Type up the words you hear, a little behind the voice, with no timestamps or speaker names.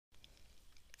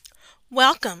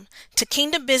Welcome to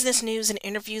Kingdom Business News and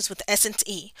Interviews with Essence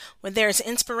E, where there is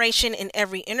inspiration in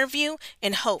every interview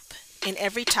and hope in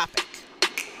every topic.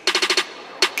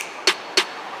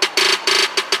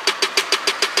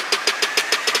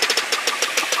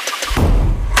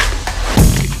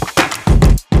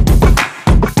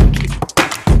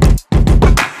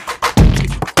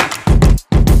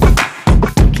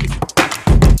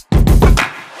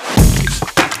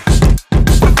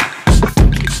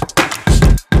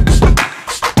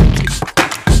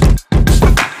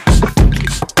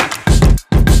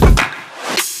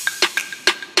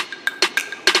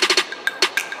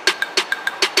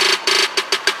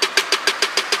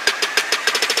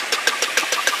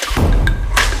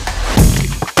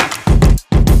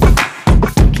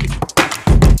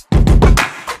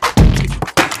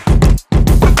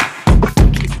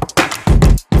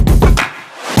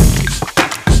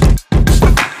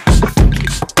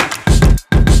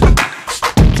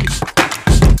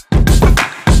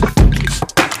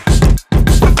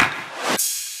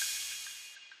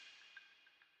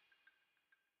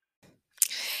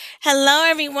 Hello,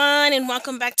 everyone, and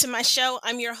welcome back to my show.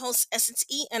 I'm your host, Essence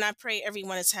E, and I pray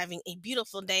everyone is having a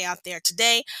beautiful day out there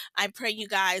today. I pray you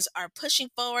guys are pushing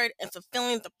forward and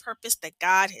fulfilling the purpose that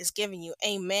God has given you.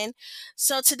 Amen.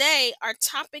 So, today, our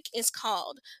topic is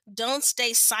called Don't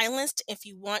Stay Silenced If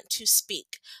You Want to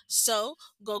Speak. So,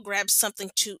 go grab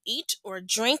something to eat or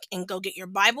drink and go get your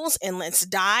Bibles, and let's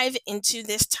dive into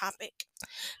this topic.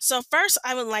 So, first,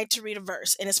 I would like to read a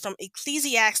verse, and it's from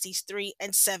Ecclesiastes 3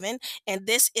 and 7, and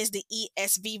this is the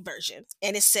ESV version.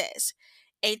 And it says,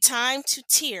 a time to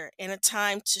tear and a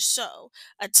time to sow,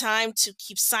 a time to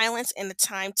keep silence and a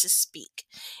time to speak.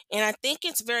 And I think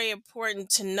it's very important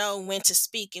to know when to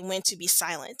speak and when to be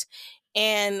silent.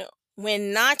 And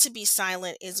when not to be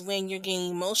silent is when you're getting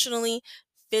emotionally,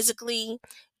 physically,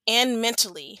 and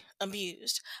mentally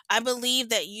abused. I believe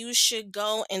that you should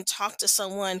go and talk to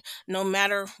someone no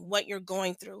matter what you're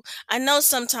going through. I know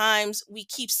sometimes we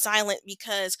keep silent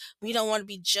because we don't want to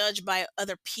be judged by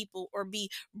other people or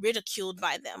be ridiculed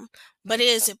by them. But it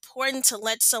is important to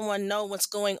let someone know what's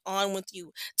going on with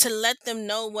you, to let them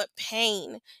know what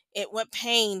pain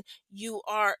you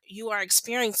are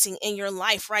experiencing in your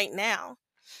life right now.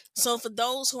 So, for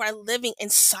those who are living in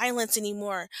silence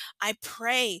anymore, I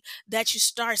pray that you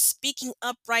start speaking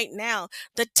up right now.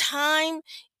 The time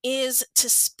is to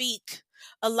speak.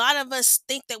 A lot of us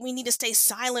think that we need to stay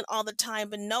silent all the time,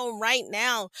 but no, right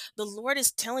now, the Lord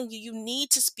is telling you you need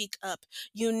to speak up.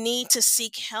 You need to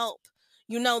seek help.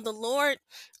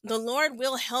 The Lord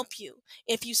will help you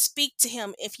if you speak to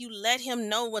him, if you let him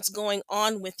know what's going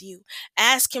on with you.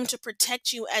 Ask him to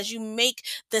protect you as you make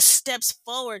the steps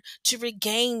forward to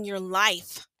regain your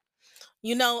life.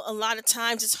 A lot of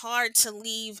times it's hard to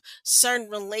leave certain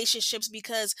relationships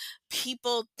because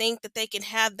people think that they can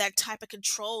have that type of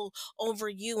control over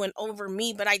you and over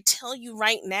me. But I tell you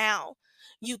right now,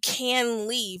 you can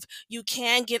leave, you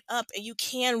can get up, and you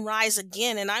can rise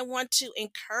again. And I want to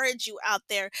encourage you out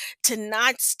there to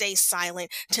not stay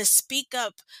silent, to speak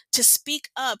up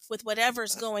with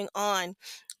whatever's going on.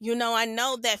 I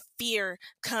know that fear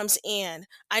comes in.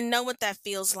 I know what that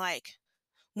feels like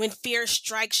when fear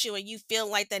strikes you and you feel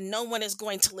like that no one is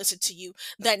going to listen to you,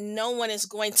 that no one is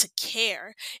going to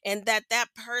care, and that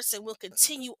person will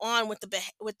continue on with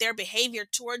with their behavior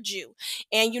towards you.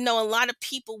 And a lot of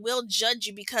people will judge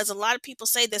you because a lot of people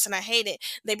say this, and I hate it.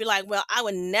 They be like, "Well, I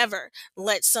would never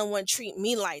let someone treat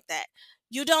me like that."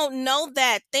 You don't know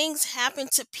that things happen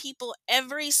to people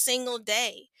every single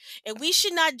day. And we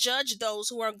should not judge those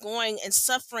who are going and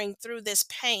suffering through this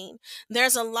pain.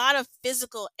 There's a lot of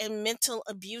physical and mental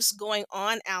abuse going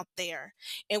on out there,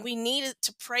 and we need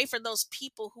to pray for those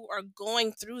people who are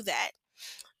going through that.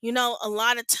 A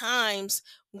lot of times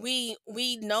we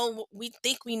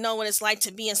think we know what it's like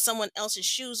to be in someone else's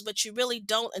shoes, but you really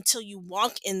don't until you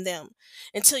walk in them,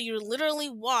 until you're literally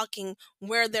walking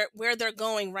where they're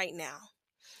going right now.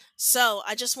 So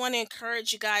I just want to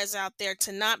encourage you guys out there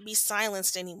to not be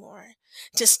silenced anymore,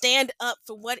 to stand up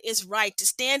for what is right, to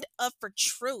stand up for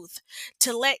truth,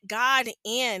 to let God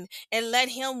in and let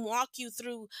him walk you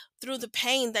through the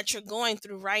pain that you're going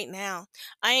through right now.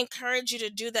 I encourage you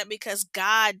to do that because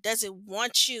God doesn't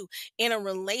want you in a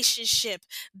relationship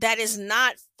that is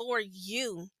not for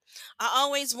you. I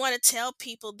always want to tell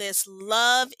people this: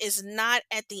 love is not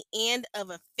at the end of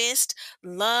a fist.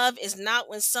 Love is not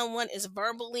when someone is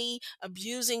verbally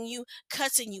abusing you,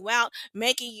 cussing you out,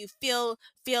 making you feel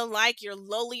like you're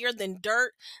lowlier than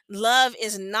dirt. Love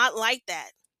is not like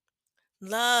that.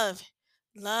 Love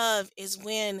love is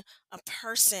when a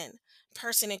person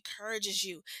person encourages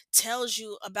you, tells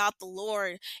you about the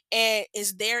Lord, and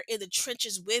is there in the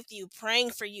trenches with you,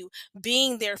 praying for you,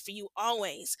 being there for you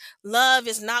always. Love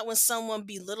is not when someone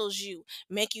belittles you,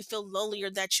 make you feel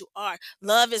lowlier that you are.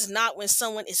 Love is not when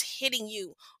someone is hitting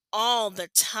you all the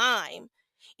time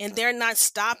and they're not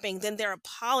stopping, then they're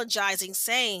apologizing,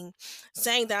 saying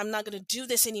that I'm not going to do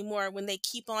this anymore when they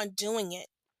keep on doing it.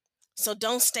 So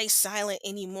don't stay silent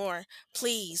anymore.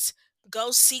 Please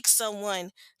go seek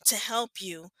someone to help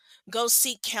you. Go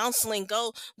seek counseling.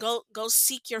 Go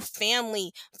seek your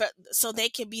family so they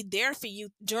can be there for you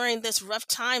during this rough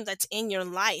time that's in your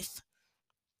life.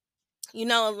 You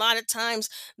know, a lot of times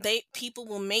they people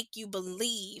will make you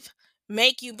believe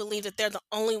that they're the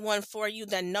only one for you,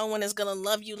 that no one is going to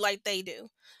love you like they do.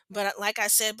 But like I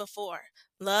said before,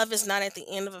 love is not at the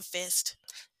end of a fist.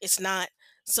 It's not.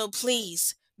 So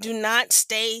please do not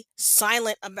stay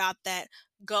silent about that.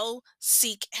 Go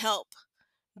seek help.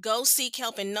 Go seek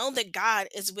help and know that God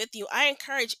is with you. I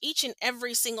encourage each and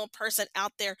every single person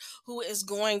out there who is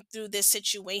going through this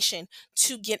situation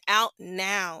to get out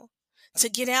now, to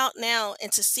get out now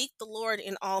and to seek the Lord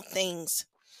in all things.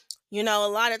 You know,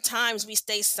 a lot of times we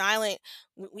stay silent.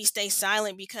 We stay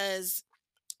silent because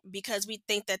we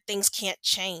think that things can't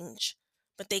change,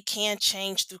 but they can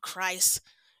change through Christ.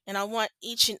 And I want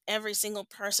each and every single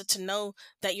person to know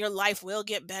that your life will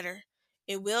get better.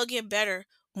 It will get better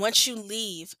once you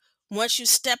leave, once you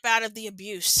step out of the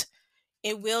abuse.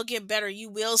 It will get better. You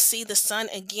will see the sun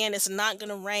again. It's not going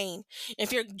to rain.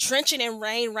 If you're drenching in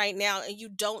rain right now and you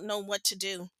don't know what to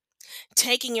do,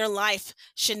 taking your life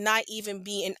should not even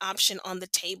be an option on the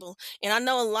table. And I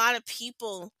know a lot of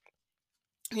people,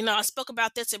 you know, I spoke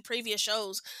about this in previous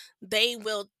shows. They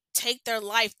will take their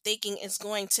life thinking it's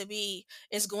going to be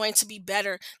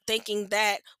better, thinking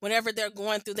that whenever they're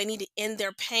going through, they need to end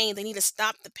their pain, they need to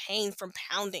stop the pain from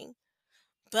pounding.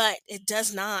 But it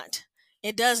does not.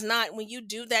 It does not. When you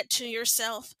do that to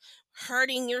yourself,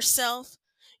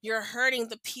 you're hurting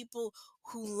the people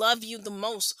who love you the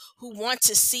most, who want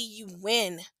to see you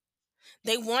win.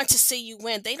 They want to see you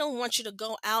win. They don't want you to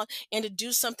go out and to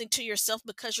do something to yourself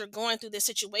because you're going through this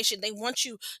situation. They want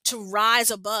you to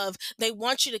rise above. They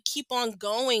want you to keep on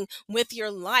going with your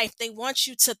life. They want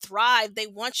you to thrive. They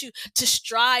want you to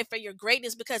strive for your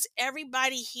greatness because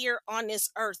everybody here on this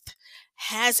earth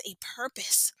has a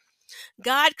purpose.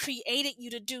 God created you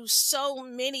to do so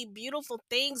many beautiful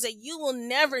things that you will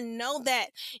never know that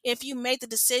if you made the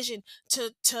decision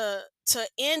to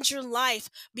end your life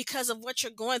because of what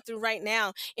you're going through right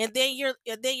now. And then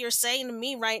you're saying to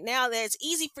me right now that it's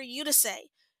easy for you to say.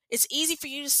 It's easy for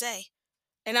you to say.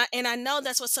 And I know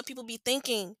that's what some people be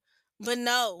thinking. But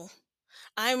no,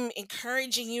 I'm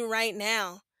encouraging you right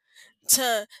now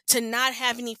to not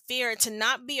have any fear, to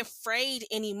not be afraid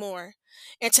anymore,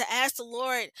 and to ask the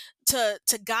Lord to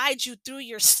guide you through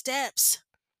your steps,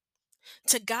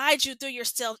 to guide you through your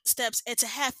steps, and to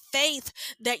have faith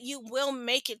that you will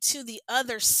make it to the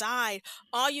other side.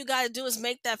 All you got to do is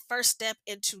make that first step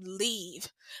and to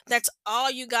leave. That's all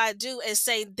you got to do is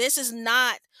say, this is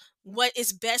not what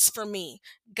is best for me.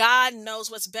 God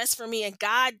knows what's best for me, and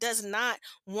God does not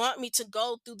want me to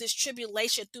go through this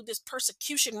tribulation, through this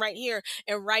persecution right here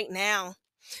and right now.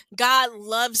 God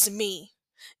loves me.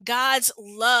 God's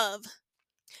love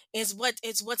is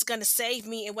what's going to save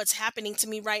me and what's happening to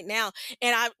me right now.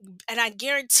 And I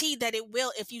guarantee that it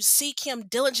will if you seek him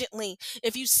diligently,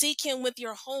 if you seek him with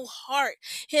your whole heart.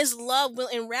 His love will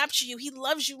enrapture you. He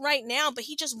loves you right now, but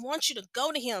he just wants you to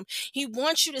go to him. He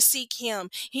wants you to seek him.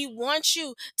 He wants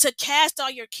you to cast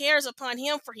all your cares upon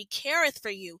him, for he careth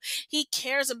for you. He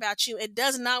cares about you and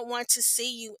does not want to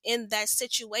see you in that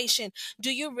situation.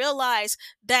 Do you realize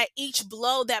that each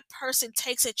blow that person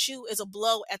takes at you is a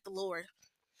blow at the Lord?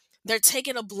 They're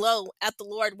taking a blow at the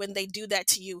Lord when they do that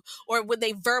to you, or when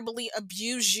they verbally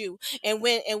abuse you. And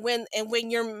when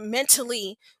you're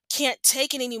mentally can't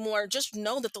take it anymore, just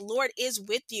know that the Lord is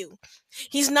with you.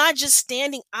 He's not just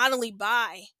standing idly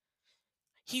by.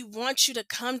 He wants you to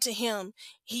come to him.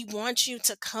 He wants you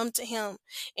to come to him,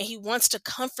 and he wants to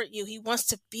comfort you. He wants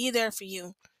to be there for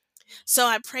you. So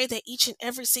I pray that each and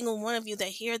every single one of you that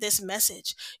hear this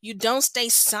message, you don't stay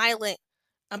silent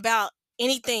about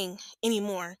anything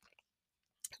anymore.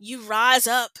 You rise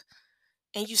up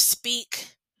and you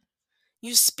speak.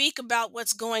 You speak about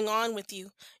what's going on with you.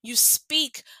 You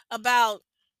speak about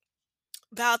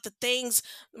about the things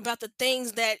about the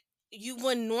things that you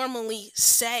wouldn't normally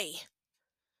say.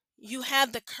 You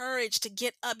have the courage to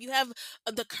get up. You have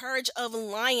the courage of a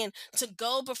lion to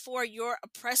go before your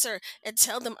oppressor and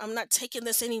tell them, I'm not taking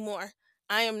this anymore.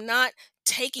 I am not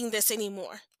taking this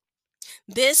anymore.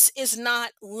 This is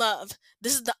not love.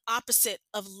 This is the opposite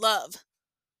of love.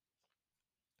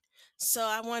 So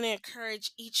I want to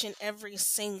encourage each and every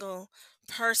single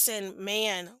person,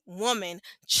 man, woman,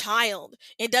 child.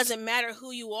 It doesn't matter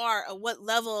who you are or what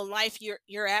level of life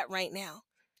you're at right now.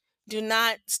 Do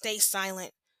not stay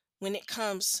silent when it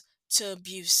comes to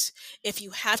abuse. If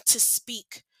you have to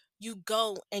speak, you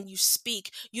go and you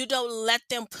speak. You don't let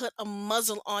them put a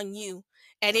muzzle on you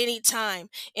at any time.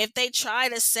 If they try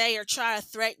to say or try to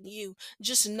threaten you,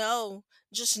 just know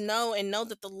and know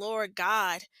that the Lord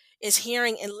God is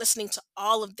hearing and listening to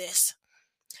all of this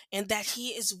and that He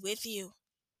is with you.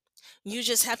 You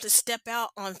just have to step out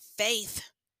on faith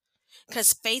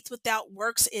because faith without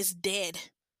works is dead.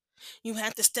 You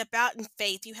have to step out in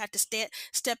faith. You have to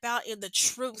step out in the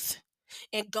truth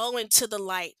and go into the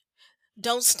light.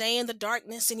 Don't stay in the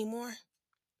darkness anymore.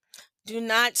 Do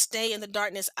not stay in the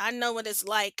darkness. I know what it's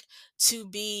like to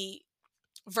be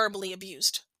verbally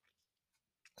abused.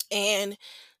 And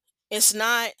it's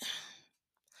not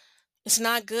it's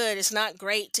not good. It's not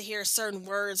great to hear certain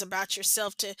words about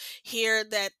yourself, to hear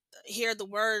that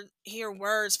hear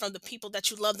words from the people that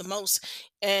you love the most,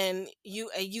 and you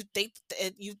think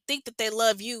that they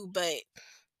love you, but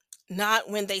not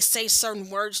when they say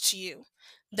certain words to you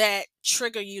that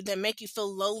trigger you, that make you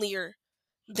feel lonelier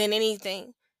than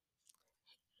anything.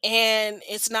 And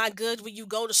it's not good when you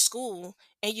go to school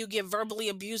and you get verbally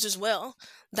abused as well.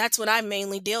 That's what I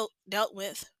mainly dealt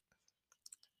with.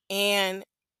 And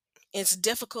it's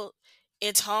difficult,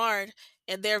 it's hard,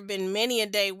 and there have been many a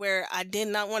day where I did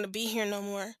not want to be here no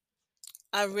more.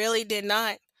 I really did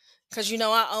not. Because,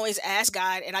 I always asked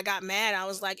God and I got mad. I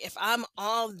was like, if I'm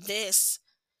all this,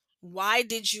 why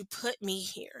did you put me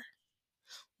here?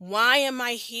 Why am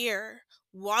I here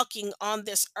walking on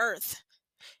this earth?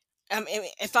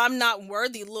 If I'm not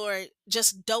worthy, Lord,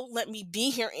 just don't let me be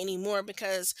here anymore.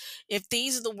 Because if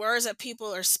these are the words that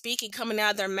people are speaking coming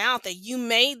out of their mouth, that you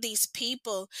made these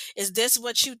people, is this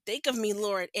what you think of me,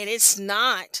 Lord? And it's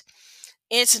not.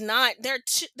 It's not.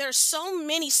 There's so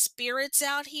many spirits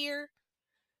out here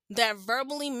that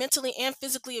verbally, mentally, and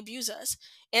physically abuse us,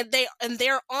 and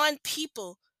they're on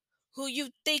people who you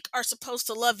think are supposed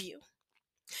to love you,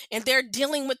 and they're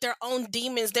dealing with their own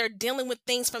demons, they're dealing with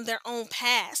things from their own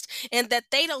past, and that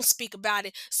they don't speak about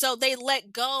it, so they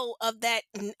let go of that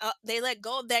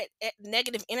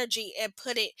negative energy and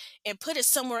put it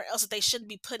somewhere else that they shouldn't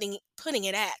be putting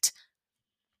it at.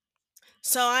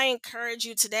 So I encourage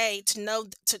you today to know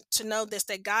this,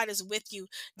 that God is with you,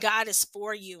 God is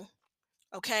for you.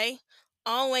 Okay,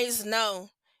 always know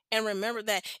and remember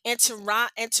that, and to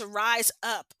rise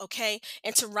up. Okay,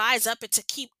 and to rise up and to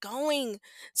keep going.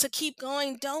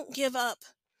 Don't give up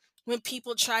when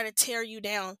people try to tear you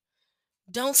down.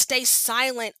 Don't stay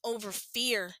silent over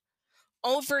fear.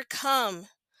 Overcome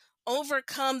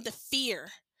overcome the fear,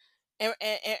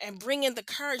 and bring in the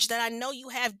courage that I know you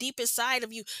have deep inside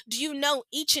of you. Do you know,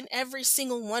 each and every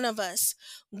single one of us,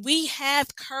 we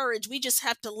have courage. We just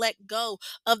have to let go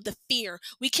of the fear.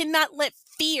 We cannot let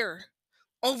fear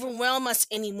overwhelm us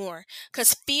anymore,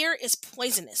 because fear is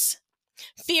poisonous.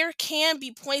 Fear can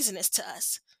be poisonous to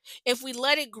us. If we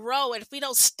let it grow and if we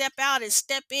don't step out and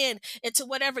step in into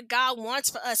whatever God wants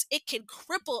for us, it can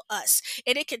cripple us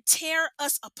and it can tear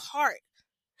us apart.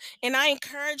 And I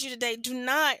encourage you today, do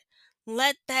not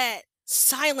let that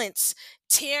silence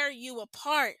tear you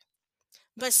apart.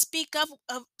 But speak up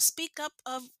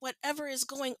of whatever is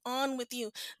going on with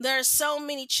you. There are so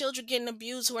many children getting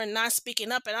abused who are not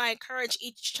speaking up, and I encourage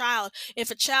each child, if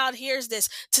a child hears this,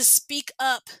 to speak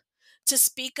up,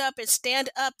 and stand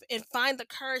up and find the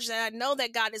courage that I know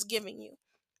that God is giving you,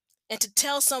 and to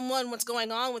tell someone what's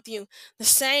going on with you. The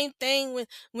same thing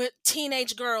with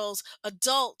teenage girls,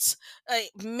 adults,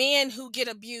 men who get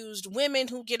abused, women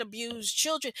who get abused,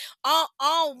 children,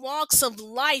 all walks of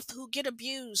life who get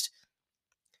abused.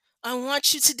 I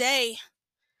want you today,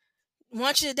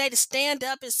 to stand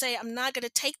up and say, I'm not going to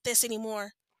take this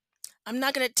anymore. I'm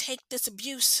not going to take this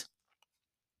abuse.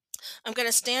 I'm going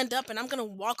to stand up and I'm going to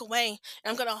walk away.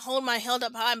 And I'm going to hold my head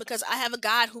up high, because I have a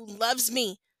God who loves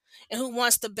me and who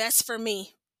wants the best for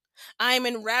me. I am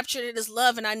enraptured in his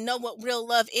love, and I know what real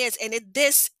love is. And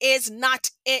this is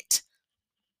not it.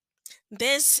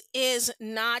 This is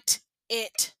not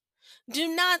it. Do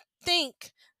not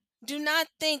think,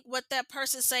 what that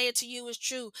person saying to you is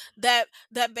true, that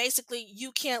basically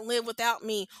you can't live without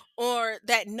me, or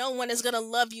that no one is going to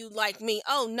love you like me.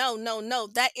 Oh, no, no, no.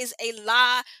 That is a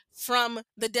lie from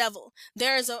the devil.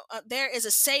 There is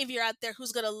a savior out there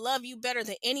who's going to love you better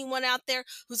than anyone out there,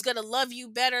 who's going to love you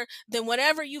better than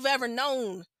whatever you've ever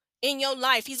known. in your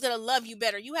life, he's going to love you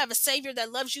better. You have a savior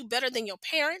that loves you better than your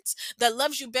parents, that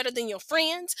loves you better than your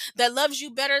friends, that loves you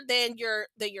better than your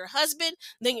husband,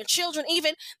 than your children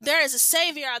even. There is a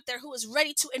savior out there who is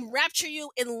ready to enrapture you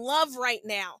in love right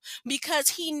now, because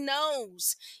he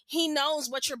knows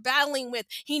what you're battling with.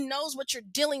 He knows what you're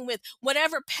dealing with.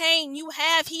 Whatever pain you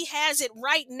have, he has it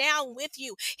right now with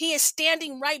you. He is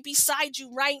standing right beside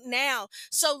you right now.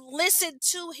 So listen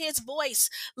to his voice.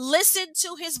 Listen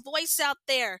to his voice out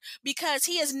there, because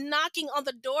he is knocking on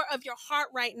the door of your heart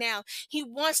right now. He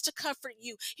wants to comfort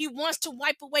you. He wants to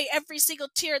wipe away every single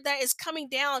tear that is coming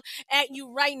down at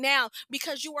you right now,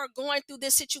 because you are going through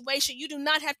this situation. You do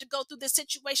not have to go through this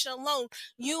situation alone.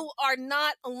 You are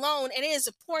not alone. And it is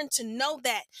important to know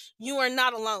that you are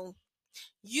not alone.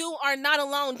 You are not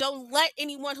alone. Don't let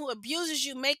anyone who abuses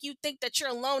you make you think that you're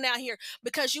alone out here,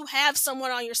 because you have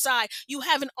someone on your side. You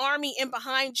have an army in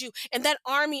behind you, and that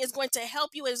army is going to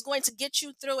help you. It is going to get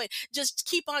you through it. Just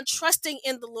keep on trusting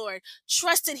in the Lord.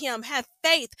 Trust in him. Have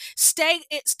faith. Stay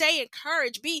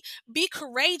encouraged. Be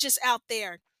courageous out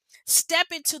there. Step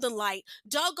into the light.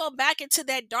 Don't go back into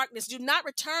that darkness. Do not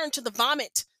return to the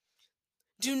vomit.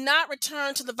 Do not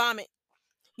return to the vomit.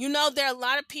 You know, there are a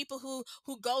lot of people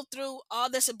who go through all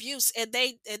this abuse, and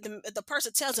the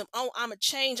person tells them, "Oh, I'm a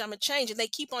change," and they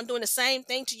keep on doing the same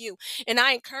thing to you. And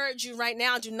I encourage you right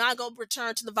now, do not go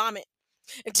return to the vomit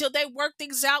until they work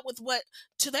things out with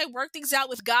till they work things out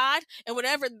with God, and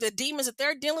whatever the demons that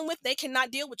they're dealing with, they cannot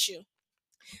deal with you.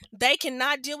 They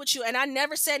cannot deal with you. And I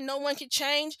never said no one can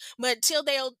change, but until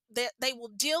they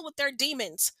will deal with their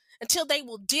demons, until they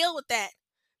will deal with that,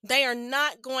 they are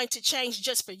not going to change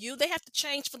just for you. They have to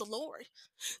change for the Lord.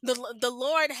 The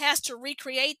Lord has to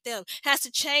recreate them, has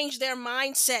to change their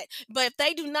mindset. But if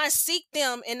they do not seek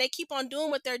them and they keep on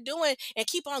doing what they're doing and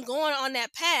keep on going on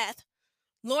that path,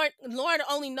 Lord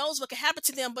only knows what can happen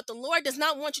to them. But the Lord does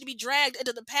not want you to be dragged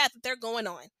into the path that they're going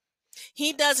on.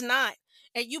 He does not.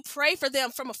 And you pray for them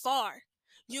from afar.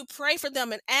 You pray for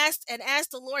them and ask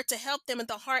the Lord to help them in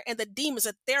the heart and the demons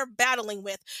that they're battling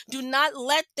with. Do not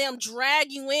let them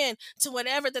drag you in to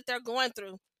whatever that they're going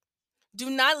through. Do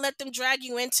not let them drag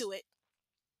you into it.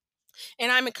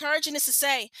 And I'm encouraging this to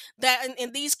say that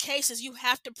in these cases, you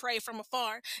have to pray from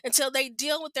afar. Until they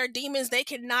deal with their demons, they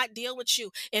cannot deal with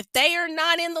you. If they are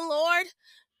not in the Lord,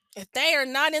 if they are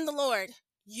not in the Lord,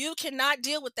 you cannot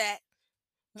deal with that.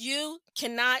 You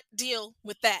cannot deal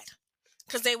with that,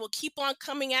 because they will keep on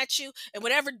coming at you, and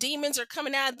whatever demons are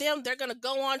coming at them, they're going to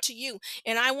go on to you.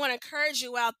 And I want to encourage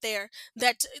you out there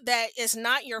that is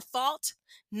not your fault.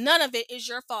 None of it is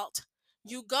your fault.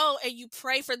 You go and you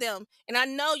pray for them, and I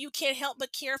know you can't help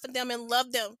but care for them and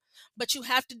love them, but you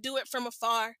have to do it from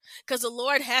afar, because the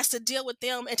Lord has to deal with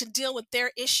them and to deal with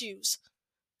their issues.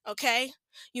 Okay,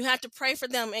 you have to pray for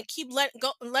them and keep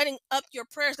letting up your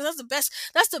prayers, because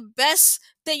that's the best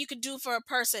thing you could do for a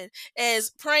person, is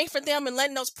praying for them and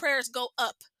letting those prayers go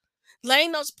up,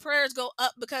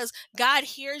 because God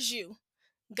hears you.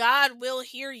 God will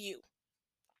hear you.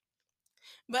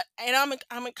 But and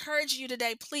I'm encouraging you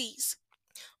today, please,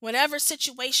 whatever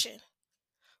situation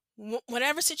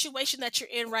whatever situation that you're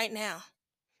in right now,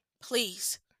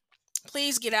 please,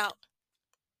 please get out.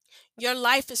 Your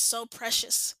life is so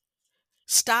precious.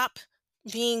 Stop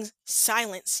being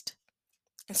silenced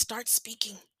and start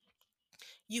speaking.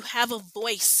 You have a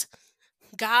voice.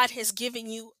 God has given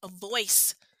you a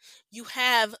voice. You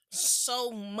have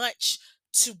so much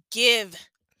to give.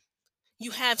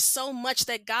 You have so much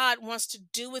that God wants to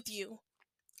do with you.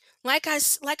 Like I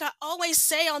always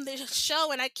say on this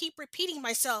show, and I keep repeating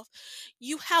myself,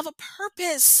 you have a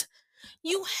purpose.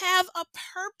 You have a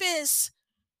purpose.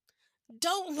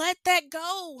 Don't let that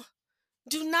go.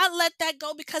 Do not let that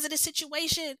go because of the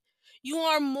situation. You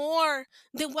are more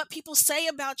than what people say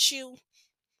about you.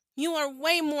 You are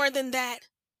way more than that.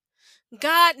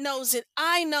 God knows it.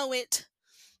 I know it.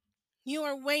 You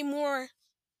are way more.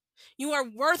 You are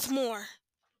worth more.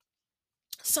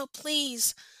 So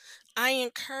please, I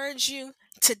encourage you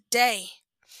today,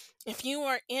 if you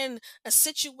are in a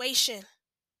situation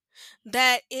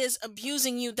that is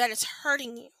abusing you, that is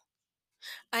hurting you,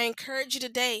 I encourage you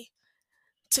today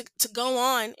to go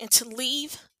on and to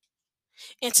leave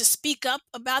and to speak up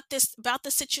about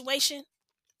the situation,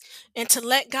 and to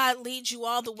let God lead you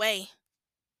all the way,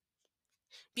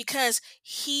 because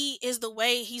he is the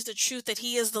way, he's the truth, that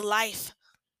he is the life.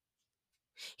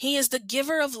 He is the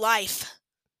giver of life.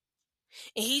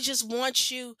 And he just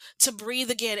wants you to breathe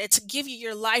again and to give you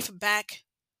your life back.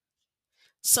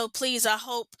 So please, I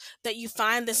hope that you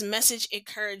find this message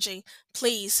encouraging.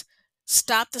 Please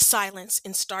stop the silence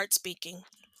and start speaking.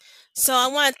 So I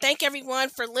want to thank everyone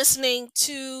for listening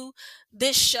to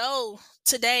this show.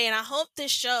 today, and I hope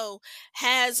this show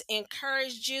has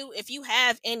encouraged you. If you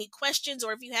have any questions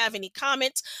or if you have any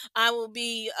comments, I will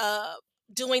be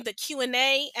doing the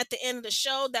Q&A at the end of the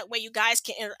show. That way you guys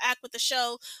can interact with the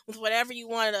show with whatever you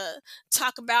want to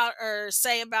talk about or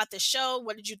say about the show.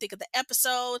 What did you think of the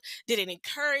episode? Did it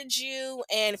encourage you?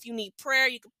 And if you need prayer,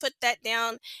 you can put that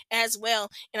down as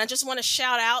well. And I just want to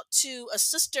shout out to a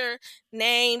sister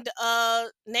named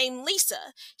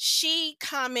Lisa. She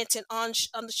commented on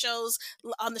the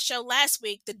show last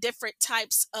week, the different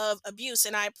types of abuse,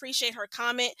 and I appreciate her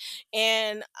comment.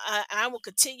 And I will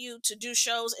continue to do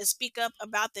shows and speak up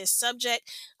about this subject.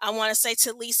 I want to say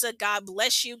to Lisa, God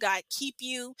bless you, God keep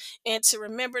you, and to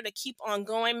remember to keep on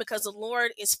going because the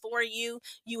Lord is for you.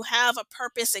 You have a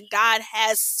purpose, and God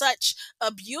has such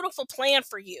a beautiful plan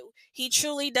for you. He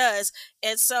truly does.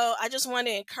 And so I just want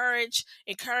to encourage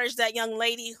that young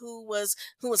lady who was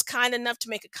kind enough to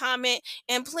make a comment.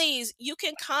 And please, you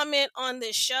can comment on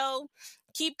this show.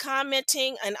 Keep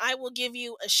commenting, and I will give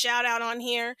you a shout out on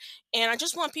here. And I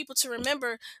just want people to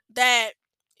remember that,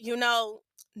 you know,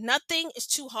 nothing is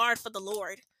too hard for the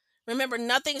Lord. Remember,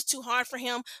 nothing is too hard for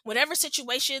Him. Whatever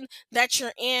situation that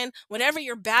you're in, whatever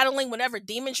you're battling, whatever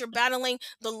demons you're battling,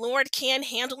 the Lord can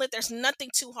handle it. There's nothing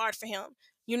too hard for Him.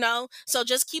 So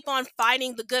just keep on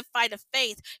fighting the good fight of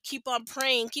faith. Keep on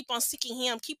praying, keep on seeking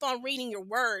Him, keep on reading your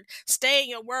word, stay in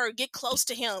your word, get close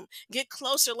to Him, get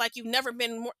closer like you've never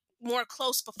been more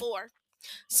close before.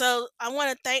 So I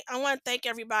want to thank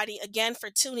everybody again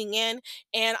for tuning in,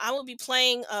 and I will be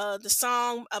playing the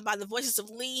song by the Voices of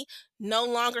Lee, "No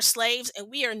Longer Slaves,"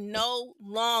 and we are no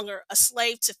longer a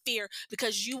slave to fear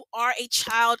because you are a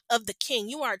child of the King.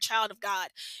 You are a child of God,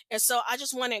 and so I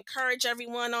just want to encourage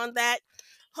everyone on that.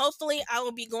 Hopefully, I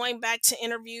will be going back to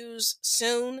interviews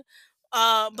soon.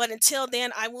 But until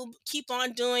then, I will keep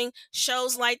on doing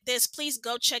shows like this. Please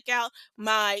go check out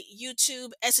my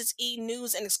YouTube, SSE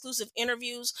News and Exclusive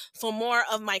Interviews, for more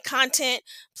of my content.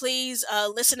 Please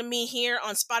listen to me here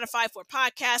on Spotify for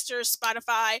podcasters,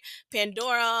 Spotify,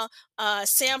 Pandora,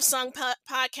 Samsung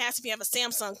Podcast if you have a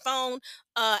Samsung phone,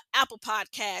 Apple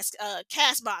Podcast,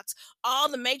 Castbox, all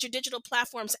the major digital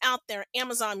platforms out there,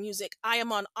 Amazon Music. I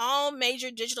am on all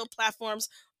major digital platforms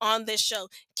on this show,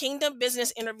 Kingdom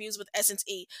Business Interviews with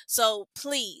SNE. So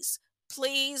please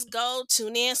go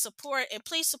tune in, support, and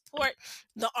please support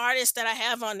the artists that I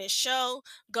have on this show.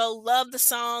 Go love the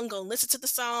song, go listen to the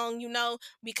song,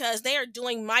 because they are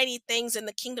doing mighty things in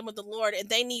the kingdom of the Lord, and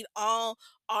they need all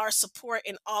our support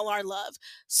and all our love.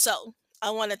 So I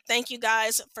want to thank you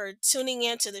guys for tuning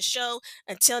in to the show.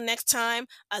 Until next time,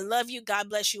 I love you. God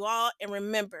bless you all. And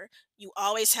remember, you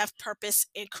always have purpose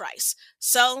in Christ.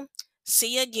 So,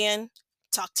 see you again.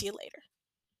 Talk to you later.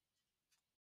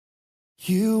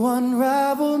 You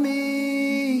unravel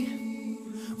me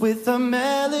with a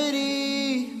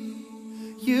melody.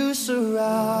 You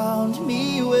surround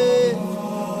me with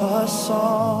a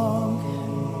song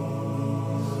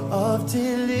of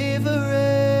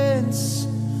deliverance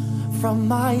from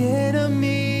my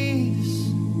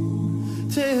enemies,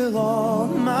 till all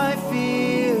my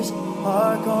fears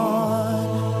are gone.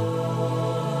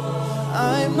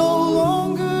 I'm no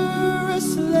longer a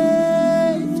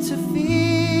slave to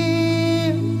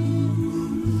fear.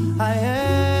 I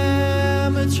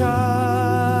am a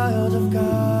child of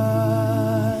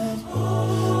God.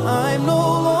 I'm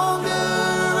no longer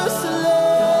a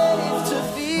slave to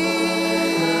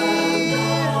fear.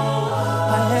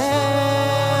 I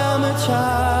am a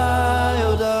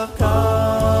child of God.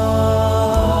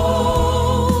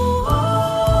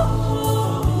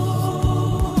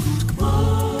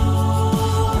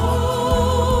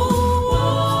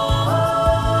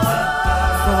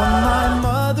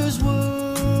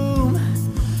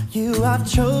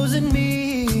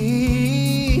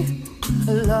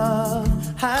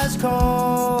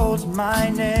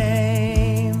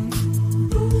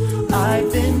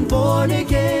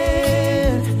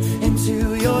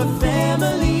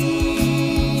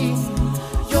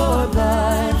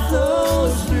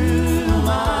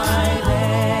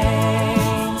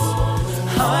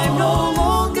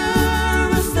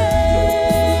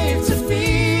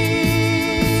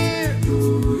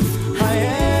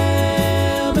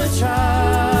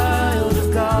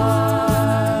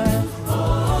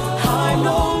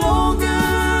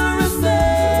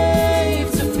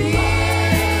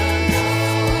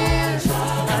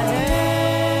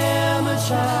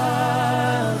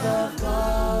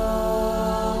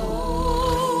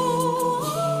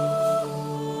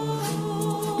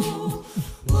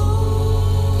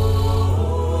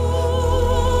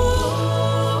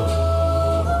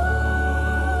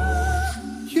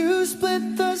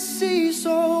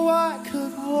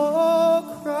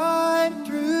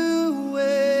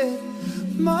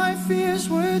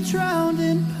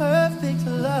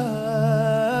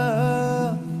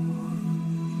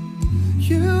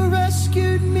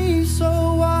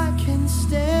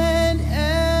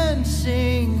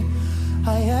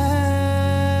 I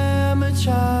am a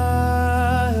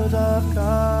child of God.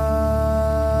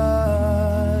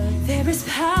 There is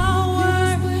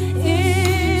power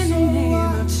in the name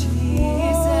of Jesus.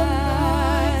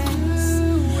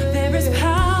 There is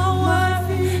power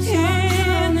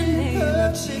in the name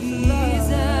of Jesus.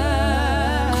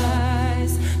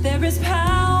 There is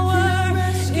power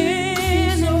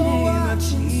in the name of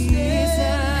Jesus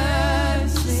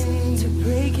to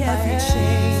break every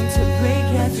chain, to break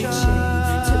every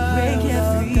chain, to break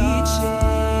every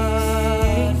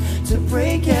chain, To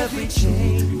break every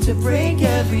chain, to break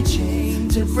every chain,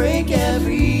 to break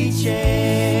every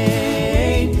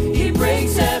chain. He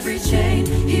breaks every chain,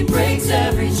 he breaks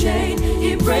every chain,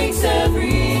 he breaks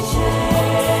every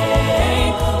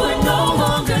chain. We're no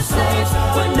longer slaves,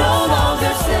 we're no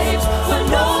longer slaves, we're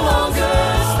no longer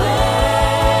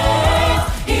slaves.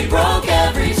 He broke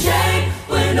every chain,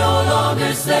 we're no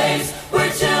longer slaves,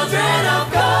 we're children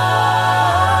of God.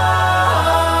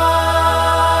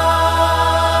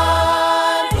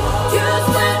 You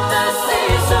split the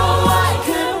sea so I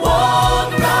could walk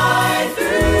right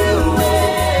through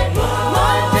it.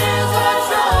 My fears are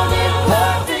drowned in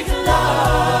perfect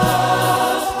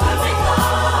love.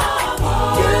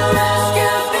 You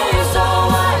rescued me so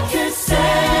I could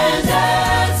stand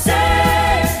and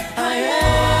say, I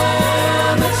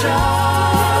am a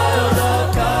child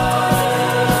of God.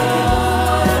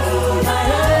 I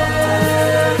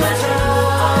am a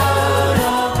child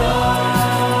of God.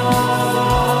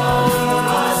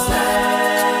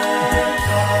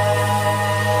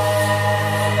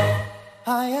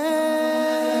 I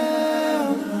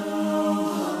am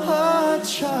a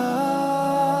child.